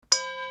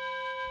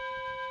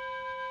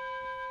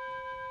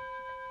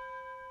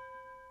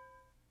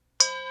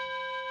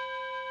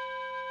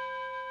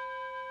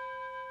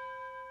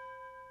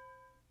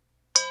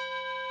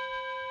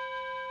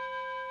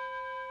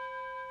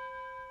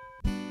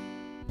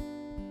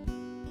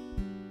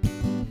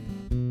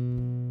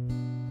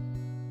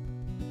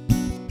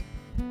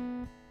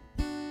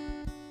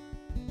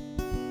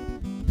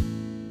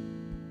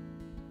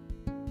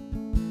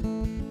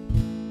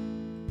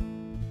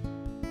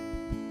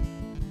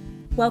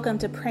Welcome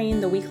to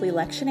Praying the Weekly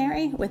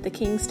Lectionary with the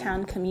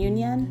Kingstown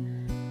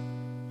Communion.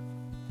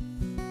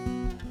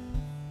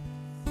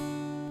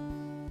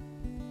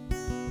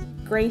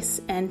 Grace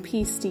and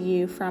peace to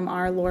you from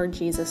our Lord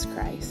Jesus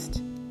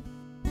Christ.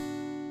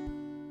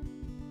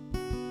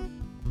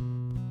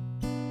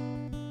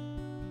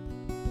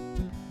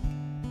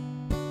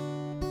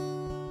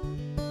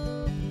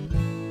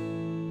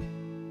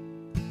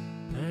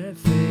 Let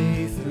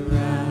faith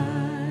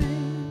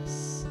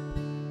arise.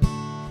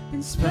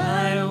 In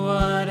spite of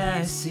what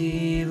I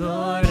see,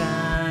 Lord,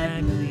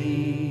 I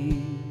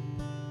believe.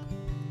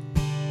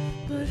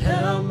 But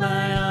help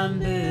my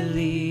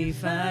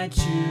unbelief, I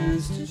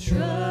choose to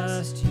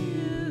trust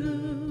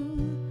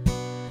you.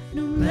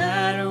 No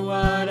matter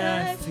what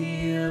I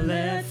feel,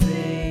 let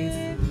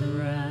faith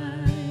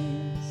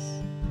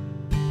arise.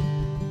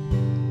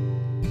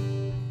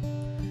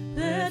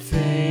 Let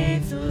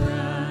faith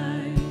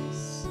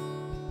arise.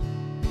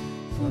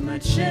 For my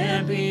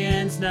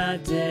champion's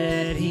not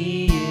dead,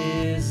 he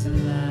is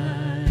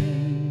alive.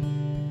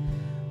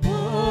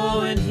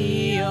 Oh, and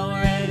he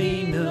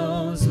already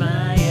knows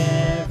my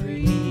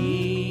every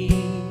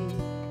need.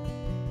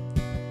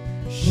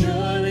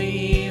 Surely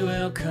he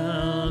will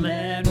come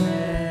and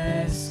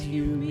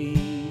rescue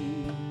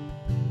me.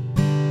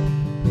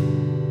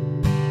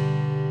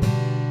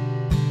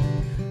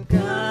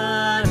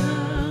 God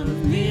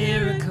of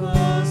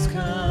miracles,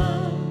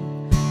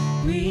 come.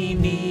 We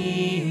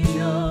need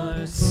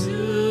your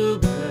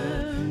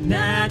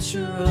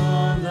supernatural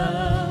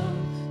love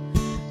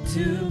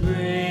to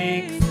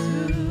break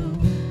through.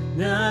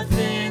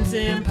 Nothing's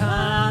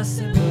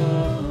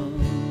impossible.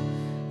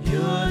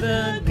 You're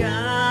the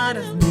God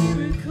of miracles.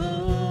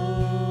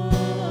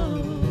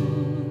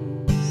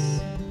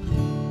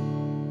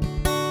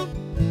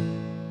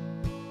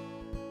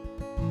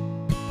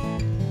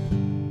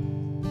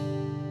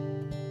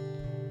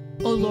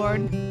 O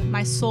Lord,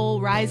 my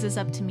soul rises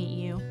up to meet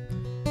you,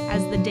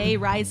 as the day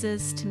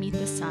rises to meet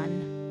the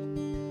sun.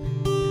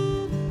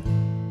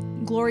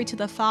 Glory to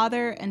the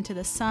Father, and to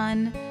the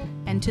Son,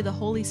 and to the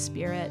Holy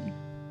Spirit,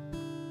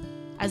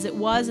 as it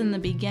was in the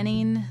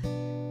beginning,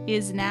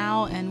 is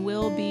now, and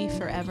will be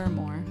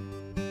forevermore.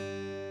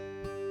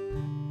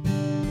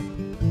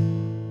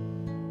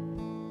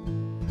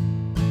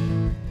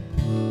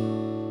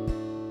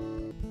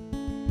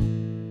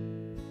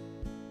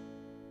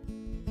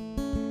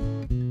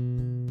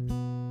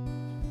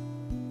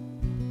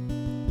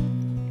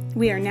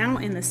 We are now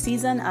in the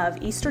season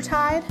of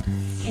Eastertide,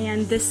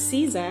 and this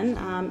season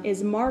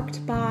is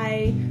marked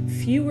by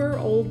fewer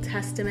Old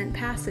Testament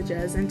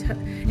passages.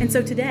 And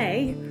so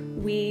today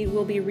we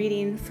will be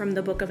reading from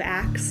the book of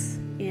Acts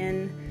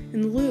in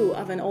lieu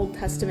of an Old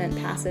Testament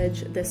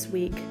passage this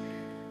week.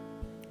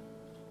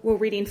 We're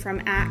reading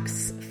from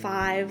Acts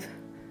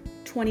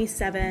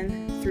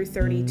 5:27 through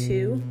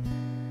 32.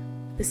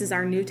 This is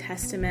our New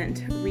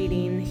Testament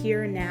reading.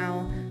 Hear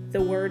now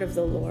the word of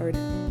the Lord.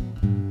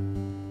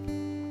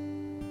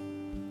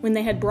 When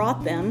they had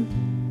brought them,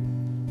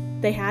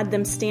 they had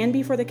them stand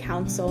before the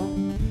council,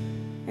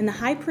 and the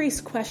high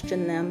priest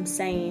questioned them,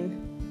 saying,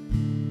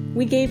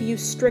 "We gave you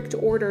strict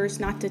orders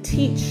not to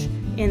teach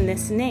in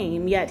this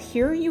name, yet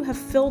here you have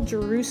filled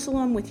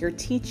Jerusalem with your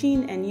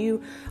teaching, and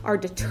you are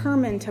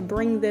determined to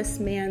bring this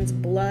man's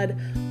blood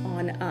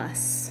on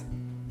us."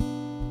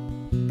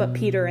 But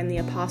Peter and the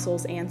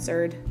apostles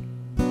answered,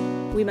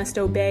 "We must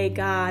obey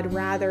God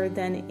rather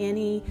than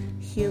any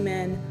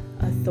human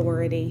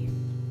authority.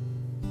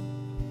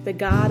 The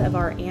God of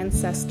our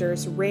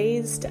ancestors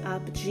raised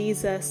up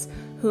Jesus,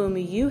 whom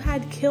you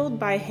had killed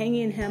by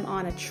hanging him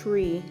on a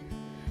tree.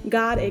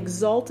 God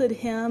exalted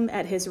him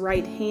at his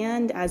right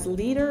hand as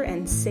leader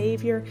and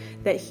savior,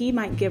 that he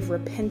might give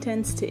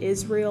repentance to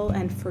Israel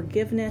and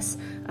forgiveness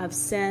of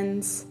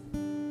sins.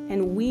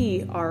 And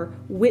we are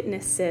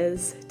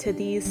witnesses to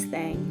these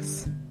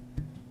things.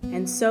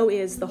 And so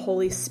is the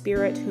Holy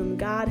Spirit, whom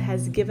God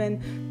has given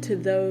to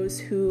those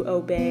who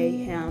obey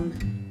him."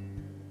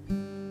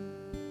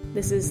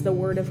 This is the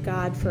word of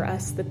God for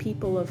us, the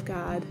people of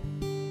God.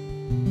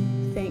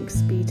 Thanks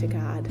be to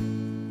God.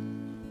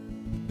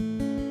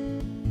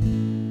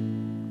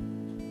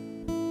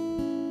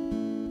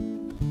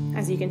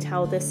 As you can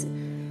tell, this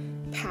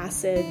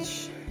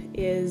passage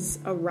is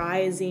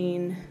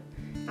arising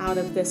out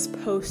of this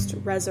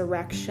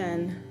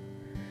post-resurrection,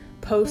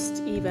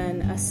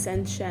 post-even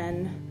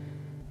ascension,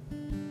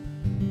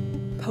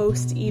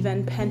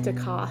 post-even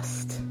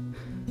Pentecost.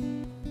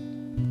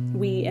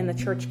 We in the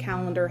church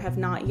calendar have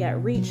not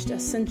yet reached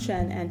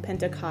Ascension and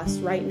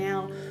Pentecost. Right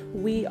now,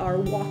 we are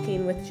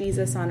walking with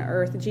Jesus on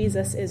earth.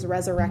 Jesus is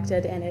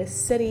resurrected and is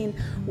sitting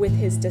with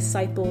his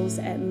disciples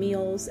at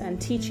meals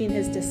and teaching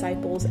his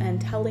disciples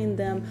and telling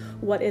them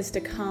what is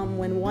to come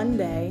when one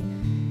day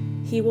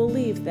he will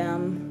leave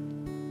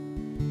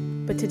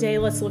them. But today,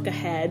 let's look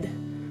ahead.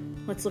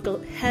 Let's look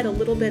ahead a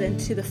little bit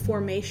into the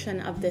formation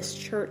of this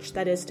church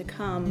that is to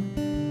come,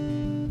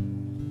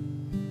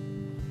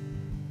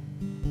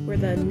 where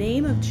the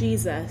name of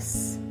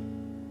Jesus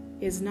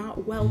is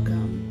not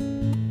welcome.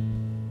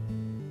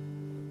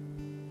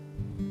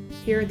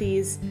 Hear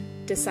these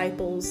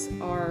disciples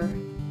are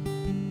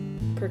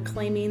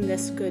proclaiming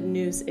this good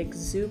news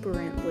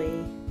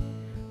exuberantly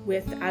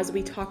with, as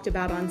we talked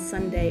about on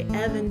Sunday,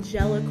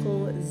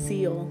 evangelical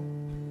zeal.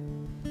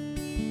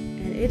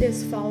 And it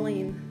is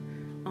falling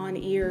on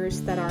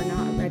ears that are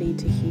not ready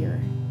to hear.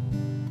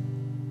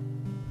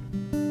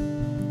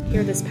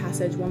 Hear this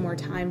passage one more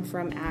time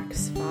from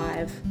Acts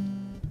 5.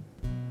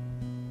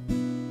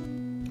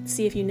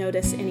 See if you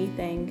notice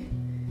anything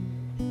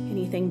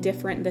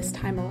different this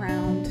time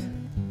around.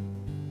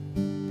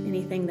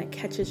 Anything that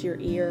catches your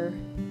ear.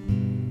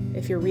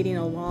 If you're reading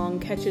along,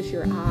 catches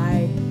your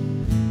eye.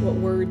 What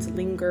words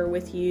linger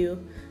with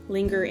you,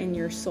 linger in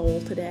your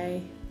soul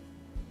today.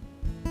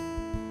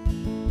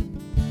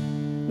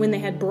 When they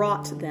had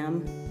brought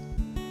them,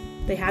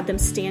 they had them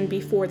stand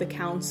before the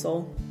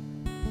council.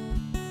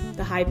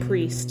 The high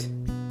priest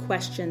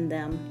questioned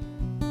them,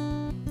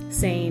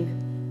 saying,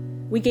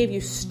 "We gave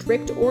you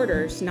strict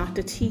orders not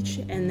to teach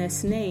in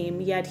this name,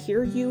 yet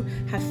here you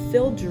have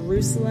filled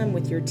Jerusalem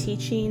with your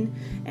teaching,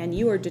 and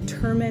you are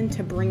determined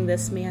to bring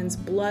this man's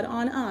blood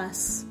on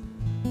us."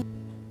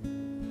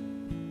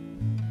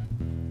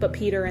 But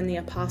Peter and the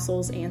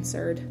apostles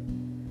answered,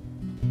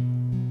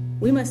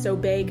 "We must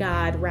obey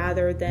God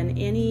rather than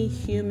any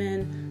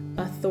human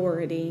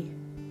authority.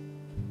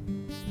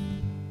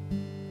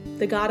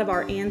 The God of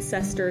our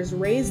ancestors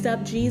raised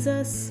up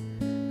Jesus,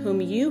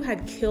 whom you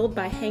had killed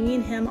by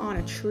hanging him on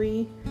a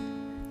tree.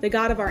 The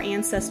God of our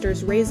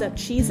ancestors raised up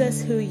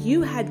Jesus, who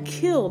you had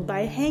killed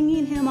by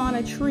hanging him on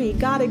a tree.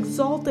 God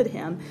exalted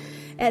him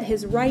at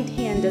his right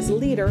hand as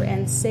leader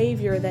and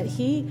savior, that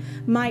he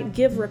might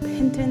give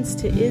repentance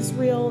to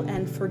Israel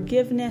and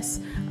forgiveness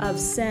of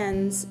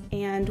sins.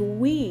 And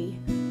we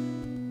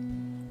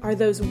are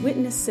those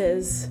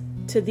witnesses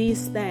to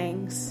these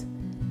things.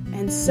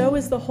 And so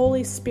is the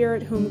Holy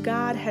Spirit, whom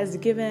God has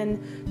given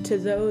to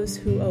those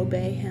who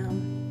obey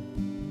him."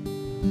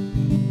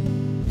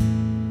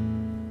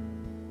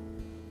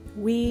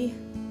 We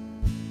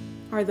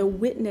are the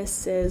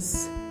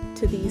witnesses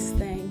to these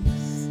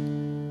things.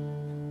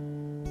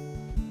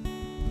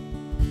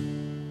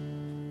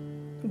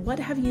 What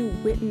have you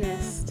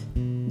witnessed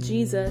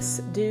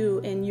Jesus do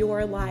in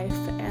your life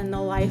and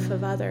the life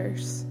of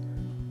others?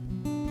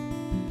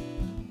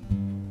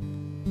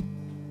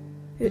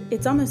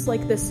 It's almost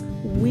like this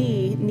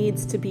 "we"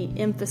 needs to be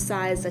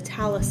emphasized,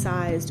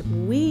 italicized.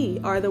 We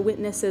are the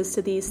witnesses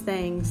to these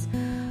things.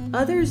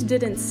 Others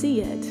didn't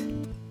see it.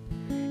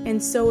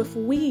 And so if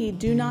we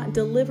do not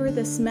deliver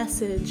this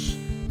message,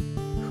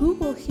 who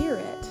will hear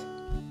it?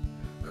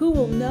 Who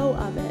will know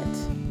of it?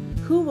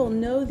 Who will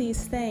know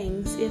these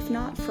things if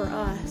not for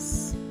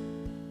us?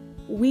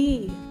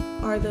 We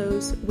are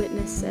those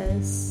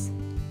witnesses.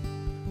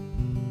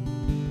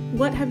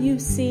 What have you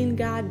seen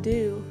God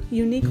do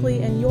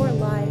uniquely in your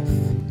life,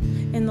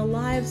 in the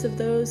lives of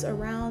those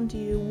around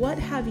you? What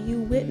have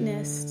you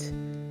witnessed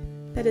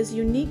that is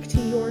unique to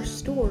your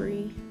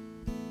story,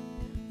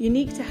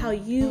 unique to how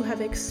you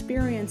have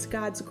experienced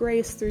God's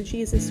grace through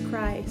Jesus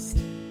Christ,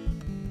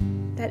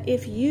 that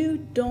if you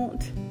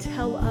don't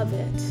tell of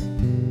it,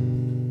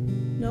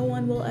 no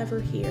one will ever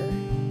hear?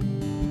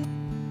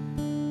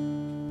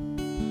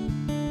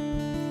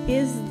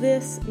 Is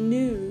this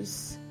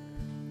news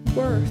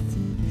worth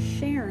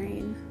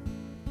sharing?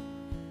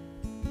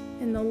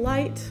 In the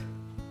light,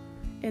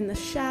 in the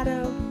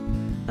shadow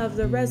of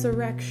the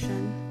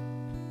resurrection,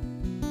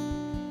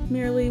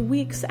 merely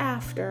weeks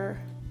after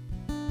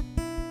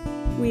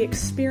we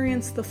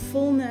experience the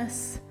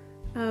fullness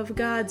of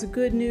God's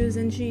good news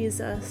in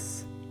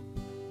Jesus,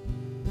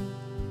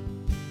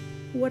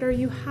 what are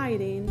you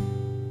hiding?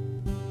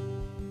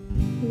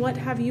 What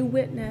have you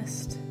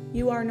witnessed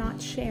you are not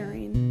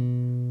sharing?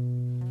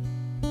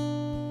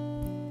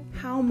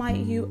 How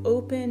might you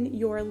open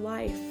your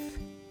life?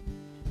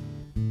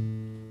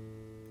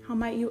 How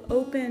might you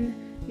open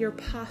your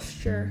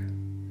posture?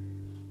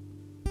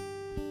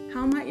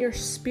 How might your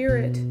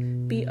spirit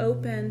be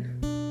open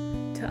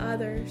to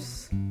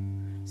others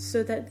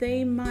so that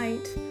they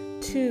might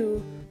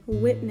too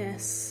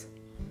witness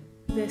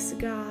this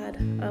God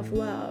of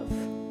love?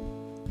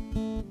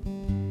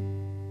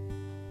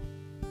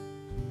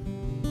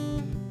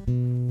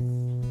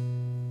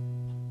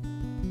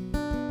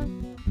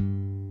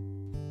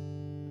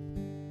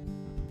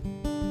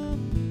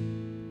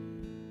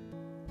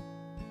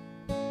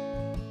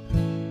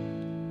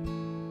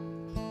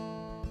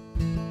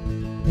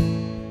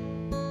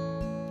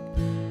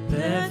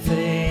 Let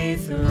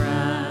faith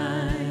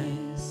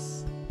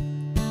arise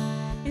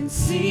and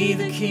see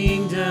the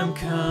kingdom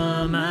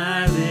come.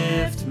 I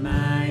lift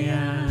my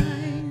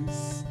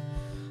eyes.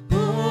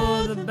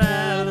 Oh, the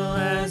battle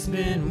has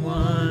been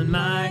won.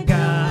 My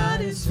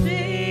God is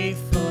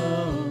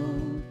faithful.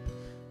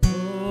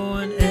 Oh,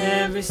 and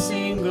every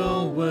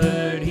single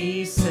word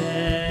he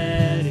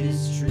said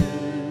is true.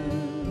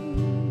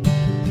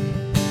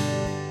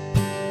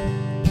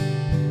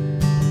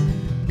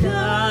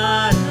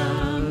 God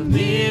of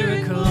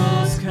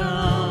miracles,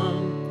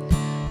 come.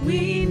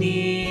 We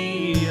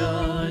need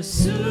your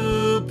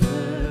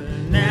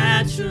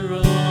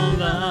supernatural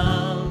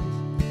love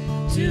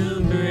to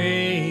to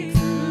break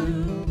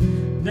through.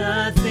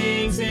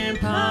 Nothing's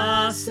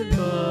impossible.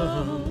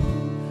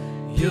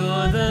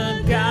 You're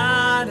the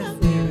God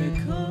of miracles.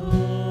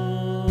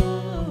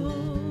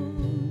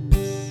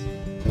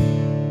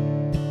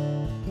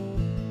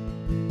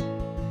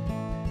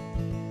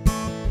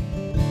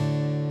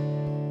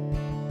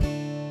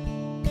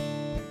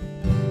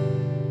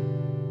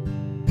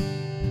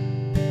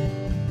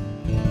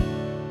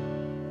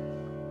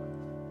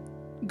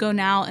 Go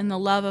now in the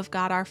love of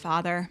God our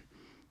Father,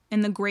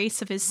 in the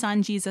grace of his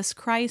Son Jesus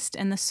Christ,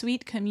 and the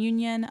sweet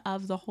communion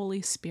of the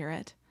Holy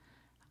Spirit.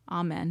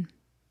 Amen.